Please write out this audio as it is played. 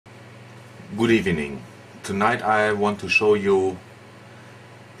Good evening. Tonight I want to show you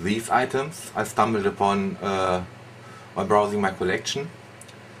these items I stumbled upon while browsing my collection,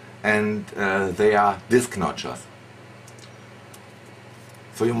 and they are disc notchers.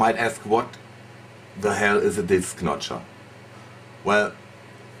 So you might ask, what the hell is a disc notcher? Well,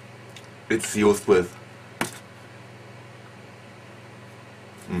 it's used with,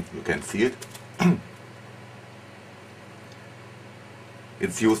 you can see it,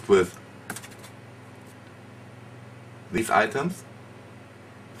 it's used with these items,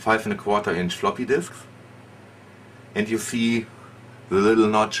 5 1/4 inch floppy disks, and you see the little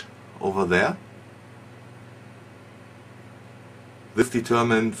notch over there. This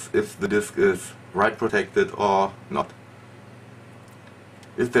determines if the disk is write protected or not.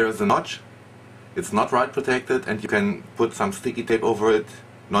 If there is a notch, it's not write protected, and you can put some sticky tape over it,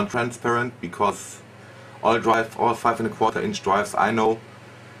 non-transparent, because all 5 1/4 inch drives I know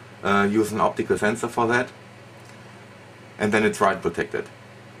use an optical sensor for that, and then it's write protected.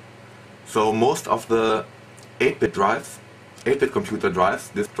 So most of the 8-bit drives, 8-bit computer drives,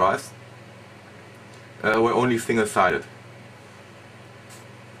 disk drives, were only single-sided.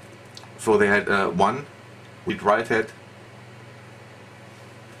 So they had one read-write head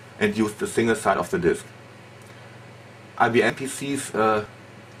and used the single side of the disk. IBM PCs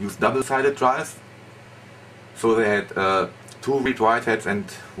used double-sided drives, so they had 2 read-write heads and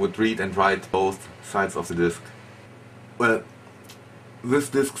would read and write both sides of the disk. Well, this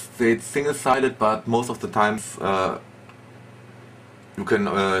disk stayed single-sided, but most of the times you can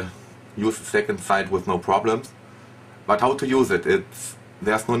use the second side with no problems. But how to use it?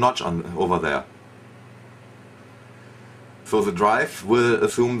 There's no notch over there. So the drive will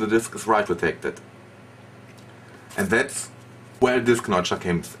assume the disk is write protected. And that's where a disk notcher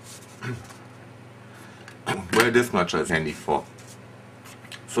came. Where a disk notcher is handy for.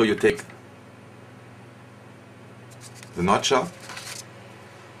 So you take the notcher,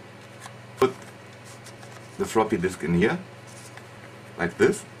 put the floppy disk in here, like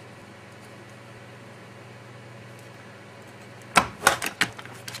this.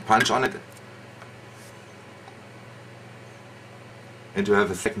 Punch on it, and you have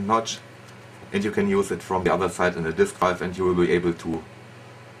a second notch, and you can use it from the other side in the disk drive, and you will be able to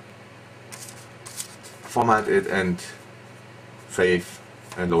format it and save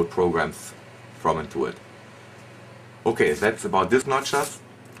and load programs from and to it. Okay, that's about disk notchers.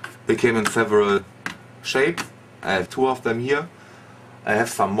 They came in several shapes. I have 2 of them here. I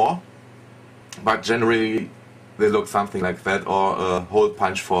have some more, but generally they look something like that, or a hole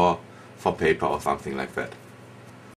punch for paper or something like that.